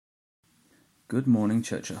Good morning,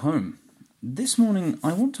 Church at Home. This morning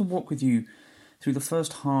I want to walk with you through the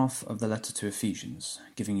first half of the letter to Ephesians,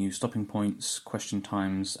 giving you stopping points, question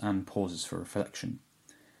times, and pauses for reflection.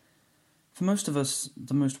 For most of us,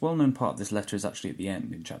 the most well-known part of this letter is actually at the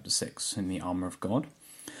end, in chapter 6, in the armour of God,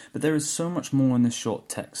 but there is so much more in this short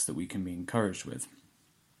text that we can be encouraged with.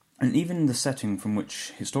 And even the setting from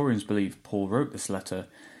which historians believe Paul wrote this letter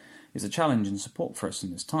is a challenge and support for us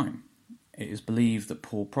in this time. It is believed that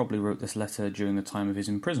Paul probably wrote this letter during the time of his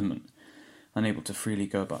imprisonment, unable to freely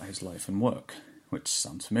go about his life and work, which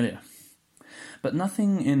sounds familiar. But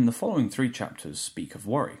nothing in the following 3 chapters speak of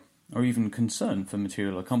worry, or even concern for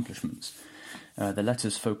material accomplishments. The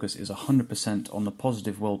letter's focus is 100% on the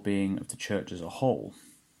positive well-being of the church as a whole.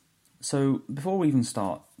 So, before we even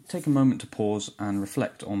start, take a moment to pause and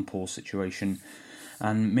reflect on Paul's situation,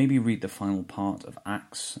 and maybe read the final part of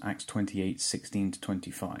Acts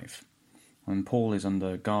 28:16-25. When Paul is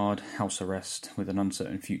under guard, house arrest, with an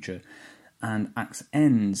uncertain future, and Acts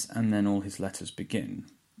ends and then all his letters begin.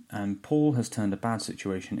 And Paul has turned a bad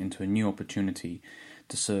situation into a new opportunity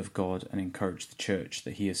to serve God and encourage the church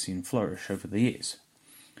that he has seen flourish over the years.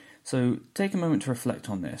 So take a moment to reflect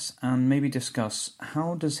on this and maybe discuss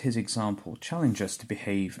how does his example challenge us to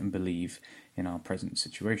behave and believe in our present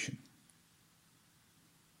situation.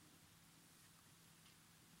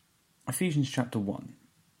 Ephesians chapter 1.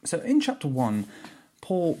 So in chapter 1,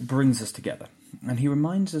 Paul brings us together, and he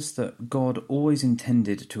reminds us that God always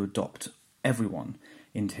intended to adopt everyone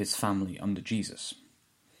into his family under Jesus.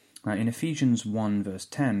 Now, in Ephesians 1 verse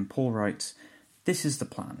 10, Paul writes, "This is the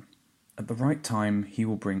plan. At the right time he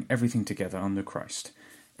will bring everything together under Christ,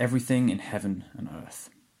 everything in heaven and earth."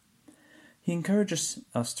 He encourages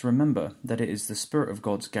us to remember that it is the Spirit of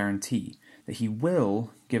God's guarantee that he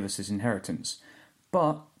will give us his inheritance,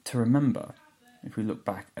 but to remember, if we look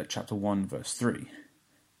back at chapter 1 verse 3,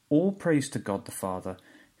 all praise to God the Father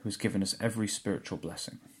who has given us every spiritual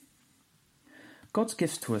blessing. God's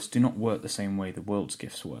gifts to us do not work the same way the world's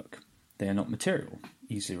gifts work. They are not material,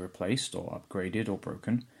 easily replaced or upgraded or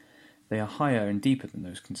broken. They are higher and deeper than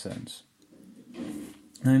those concerns.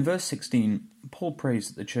 Now in verse 16, Paul prays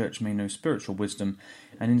that the church may know spiritual wisdom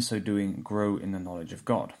and in so doing grow in the knowledge of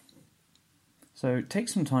God. So take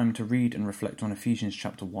some time to read and reflect on Ephesians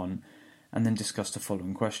chapter 1 and then discuss the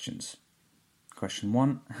following questions. Question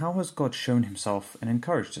 1. How has God shown himself and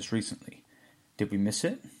encouraged us recently? Did we miss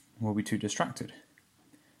it? Were we too distracted?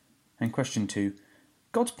 And question 2.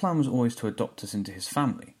 God's plan was always to adopt us into his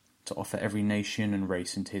family, to offer every nation and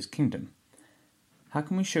race into his kingdom. How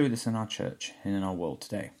can we show this in our church and in our world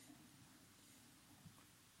today?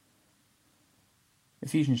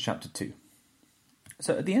 Ephesians chapter 2.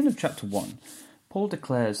 So at the end of chapter 1, Paul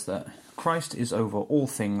declares that Christ is over all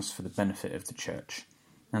things for the benefit of the church,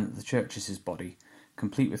 and that the church is his body,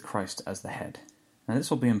 complete with Christ as the head. Now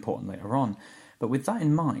this will be important later on, but with that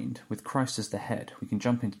in mind, with Christ as the head, we can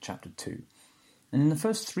jump into chapter 2. And in the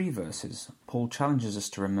first 3 verses, Paul challenges us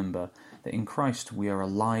to remember that in Christ we are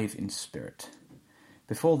alive in spirit.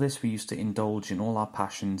 Before this we used to indulge in all our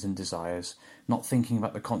passions and desires, not thinking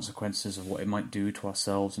about the consequences of what it might do to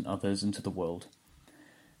ourselves and others and to the world.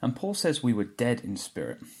 And Paul says we were dead in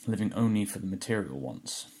spirit, living only for the material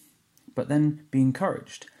wants. But then be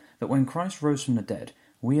encouraged that when Christ rose from the dead,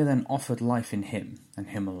 we are then offered life in him and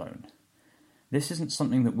him alone. This isn't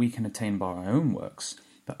something that we can attain by our own works,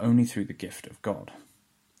 but only through the gift of God.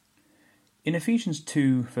 In Ephesians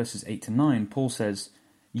 2 verses 8 to 9, Paul says,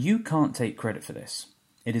 "You can't take credit for this.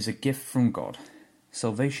 It is a gift from God.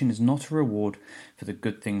 Salvation is not a reward for the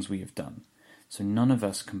good things we have done, so none of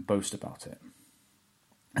us can boast about it."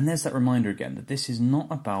 And there's that reminder again that this is not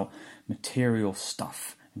about material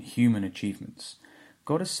stuff and human achievements.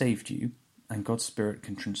 God has saved you, and God's Spirit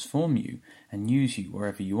can transform you and use you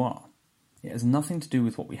wherever you are. It has nothing to do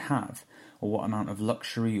with what we have, or what amount of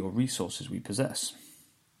luxury or resources we possess.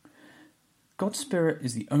 God's Spirit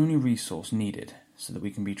is the only resource needed so that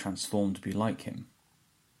we can be transformed to be like him.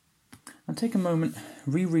 Now take a moment,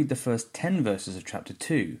 reread the first 10 verses of chapter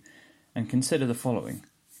 2, and consider the following.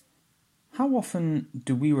 How often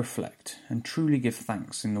do we reflect and truly give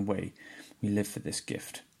thanks in the way we live for this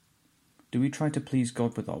gift? Do we try to please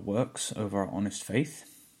God with our works over our honest faith?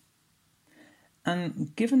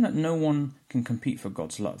 And given that no one can compete for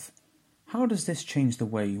God's love, how does this change the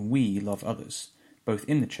way we love others, both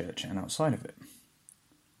in the church and outside of it?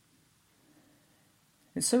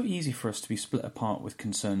 It's so easy for us to be split apart with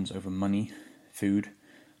concerns over money, food,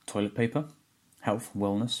 toilet paper, health,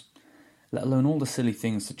 wellness, let alone all the silly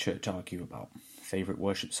things the church argue about. Favourite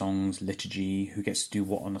worship songs, liturgy, who gets to do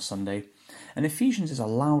what on a Sunday. And Ephesians is a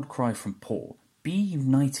loud cry from Paul. Be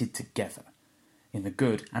united together. in the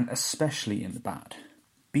good and especially in the bad.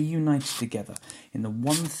 Be united together in the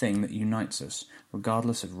one thing that unites us,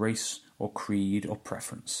 regardless of race or creed or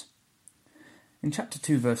preference. In chapter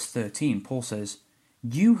 2, verse 13, Paul says,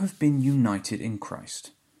 "You have been united in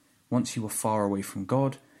Christ. Once you were far away from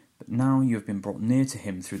God, but now you have been brought near to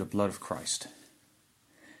him through the blood of Christ."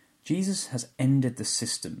 Jesus has ended the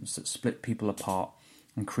systems that split people apart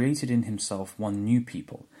and created in himself one new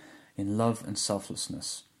people in love and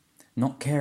selflessness, not caring